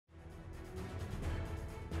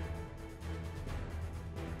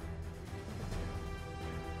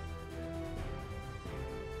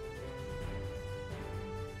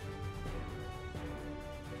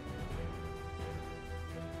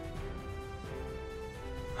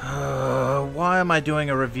am I doing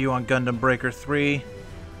a review on Gundam Breaker 3?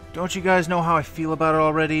 Don't you guys know how I feel about it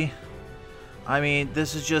already? I mean,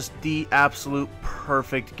 this is just the absolute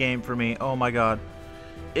perfect game for me. Oh my god.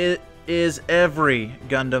 It is every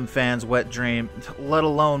Gundam fan's wet dream, let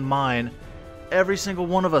alone mine. Every single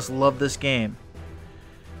one of us love this game.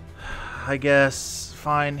 I guess,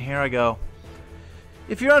 fine, here I go.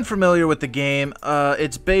 If you're unfamiliar with the game,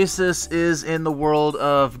 its basis is in the world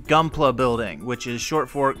of Gunpla building, which is short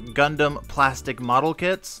for Gundam Plastic Model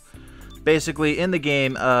Kits. Basically, in the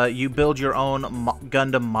game, you build your own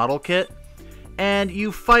Gundam model kit, and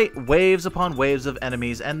you fight waves upon waves of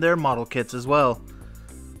enemies and their model kits as well.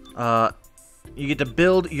 You get to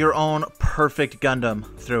build your own perfect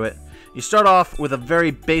Gundam through it. You start off with a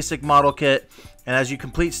very basic model kit, and as you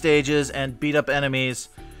complete stages and beat up enemies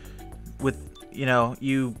with,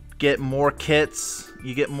 you get more kits,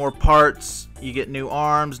 you get more parts, you get new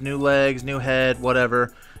arms, new legs, new head,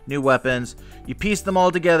 whatever, new weapons. You piece them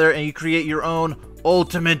all together and you create your own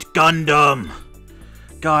Ultimate Gundam.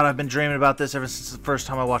 God, I've been dreaming about this ever since the first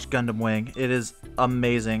time I watched Gundam Wing. It is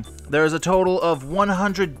amazing. There is a total of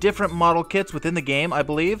 100 different model kits within the game, I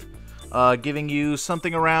believe, giving you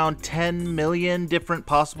something around 10 million different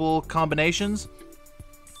possible combinations.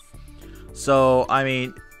 So, I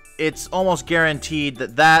mean, it's almost guaranteed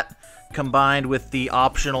that combined with the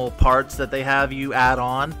optional parts that they have you add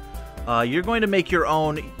on, you're going to make your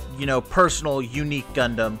own, personal, unique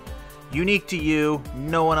Gundam. Unique to you.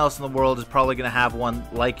 No one else in the world is probably going to have one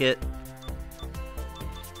like it.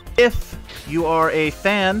 If you are a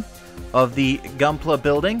fan of the Gunpla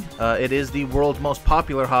building, it is the world's most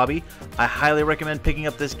popular hobby. I highly recommend picking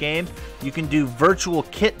up this game. You can do virtual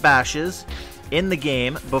kit bashes in the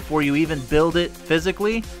game before you even build it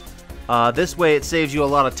physically. This way it saves you a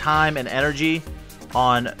lot of time and energy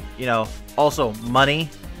on, also money,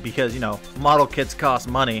 because, model kits cost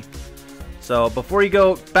money. So before you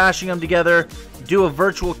go bashing them together, do a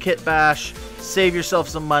virtual kit bash, save yourself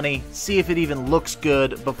some money, see if it even looks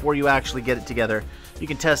good before you actually get it together. You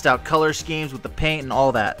can test out color schemes with the paint and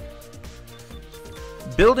all that.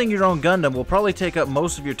 Building your own Gundam will probably take up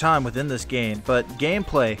most of your time within this game, but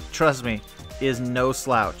gameplay, trust me, is no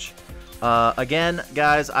slouch. Again,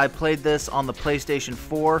 guys, I played this on the PlayStation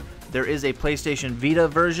 4. There is a PlayStation Vita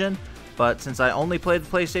version, but since I only played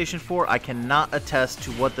the PlayStation 4, I cannot attest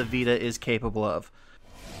to what the Vita is capable of.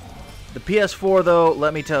 The PS4, though,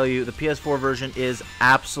 let me tell you, the PS4 version is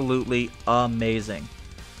absolutely amazing.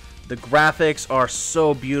 The graphics are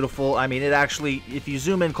so beautiful. I mean, it actually, if you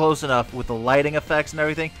zoom in close enough with the lighting effects and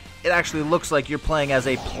everything, it actually looks like you're playing as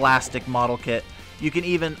a plastic model kit. You can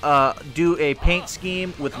even do a paint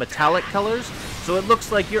scheme with metallic colors, so it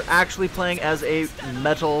looks like you're actually playing as a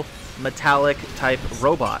metallic type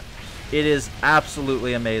robot. It is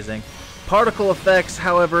absolutely amazing. Particle effects,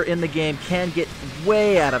 however, in the game can get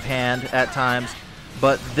way out of hand at times,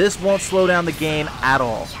 but this won't slow down the game at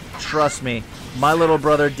all. Trust me, my little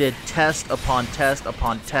brother did test upon test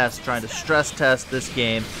upon test trying to stress test this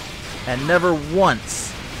game, and never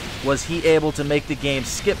once was he able to make the game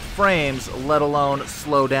skip frames, let alone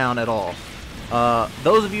slow down at all.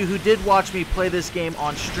 Those of you who did watch me play this game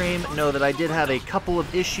on stream know that I did have a couple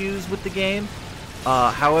of issues with the game.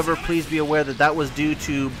 However, please be aware that that was due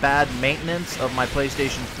to bad maintenance of my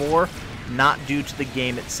PlayStation 4, not due to the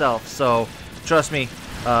game itself. So, trust me,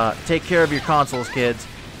 take care of your consoles, kids.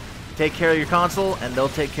 Take care of your console, and they'll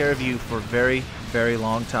take care of you for a very, very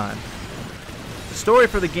long time. The story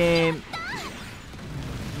for the game,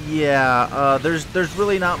 yeah, there's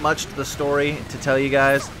really not much to the story to tell you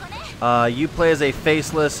guys. You play as a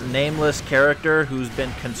faceless, nameless character who's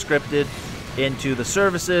been conscripted into the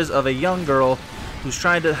services of a young girl who's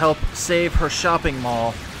trying to help save her shopping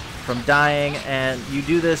mall from dying, and you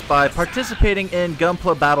do this by participating in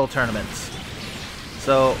Gunpla battle tournaments.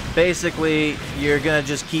 So basically, you're gonna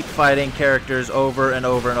just keep fighting characters over and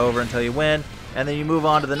over and over until you win, and then you move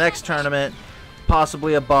on to the next tournament,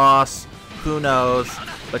 possibly a boss, who knows,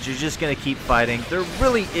 but you're just gonna keep fighting. There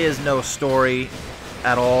really is no story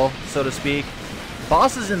at all, so to speak.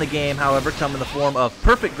 Bosses in the game, however, come in the form of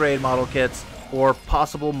perfect grade model kits or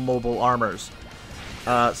possible mobile armors.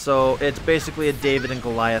 So it's basically a David and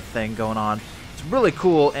Goliath thing going on. It's really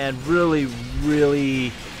cool and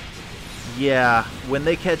really, yeah, when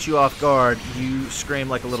they catch you off guard, you scream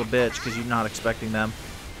like a little bitch because you're not expecting them.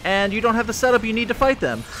 And you don't have the setup you need to fight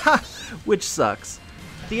them. Ha! Which sucks.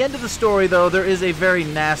 At the end of the story, though, there is a very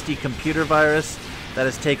nasty computer virus that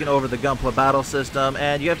has taken over the Gunpla battle system,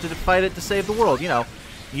 and you have to fight it to save the world.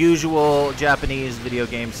 Usual Japanese video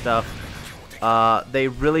game stuff. They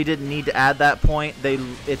really didn't need to add that point.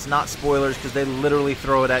 It's not spoilers because they literally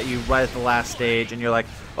throw it at you right at the last stage, and you're like,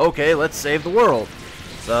 okay, let's save the world.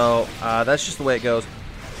 So that's just the way it goes.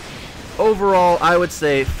 Overall, I would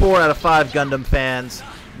say 4 out of 5 Gundam fans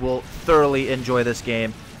will thoroughly enjoy this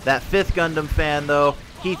game. That 5th Gundam fan, though,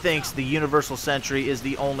 he thinks the Universal Century is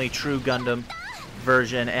the only true Gundam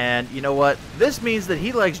version, and you know what? This means that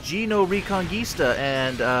he likes Geno Reconquista,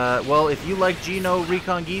 and well, if you like Geno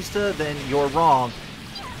Reconquista, then you're wrong,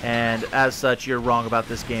 and as such, you're wrong about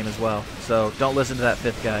this game as well. So don't listen to that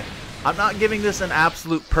 5th guy. I'm not giving this an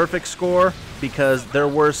absolute perfect score because there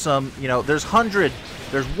were some, you know, there's 100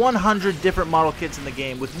 different model kits in the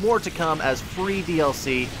game, with more to come as free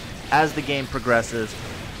DLC as the game progresses.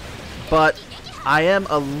 But I am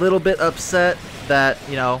a little bit upset that,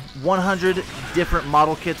 you know, 100 different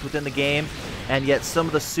model kits within the game, and yet some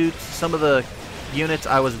of the suits, some of the units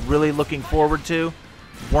I was really looking forward to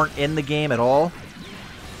weren't in the game at all.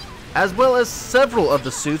 As well as several of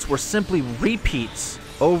the suits were simply repeats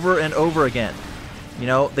over and over again. You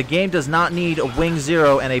know, the game does not need a Wing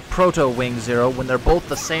Zero and a Proto Wing Zero when they're both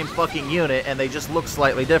the same fucking unit and they just look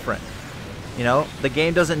slightly different. You know, the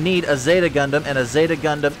game doesn't need a Zeta Gundam and a Zeta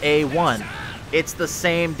Gundam A1. It's the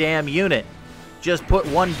same damn unit. Just put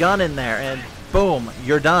one gun in there and boom,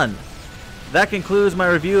 you're done. That concludes my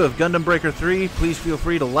review of Gundam Breaker 3. Please feel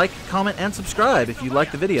free to like, comment, and subscribe if you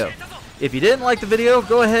liked the video. If you didn't like the video,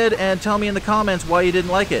 go ahead and tell me in the comments why you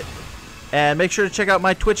didn't like it. And make sure to check out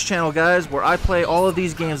my Twitch channel, guys, where I play all of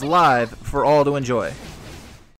these games live for all to enjoy.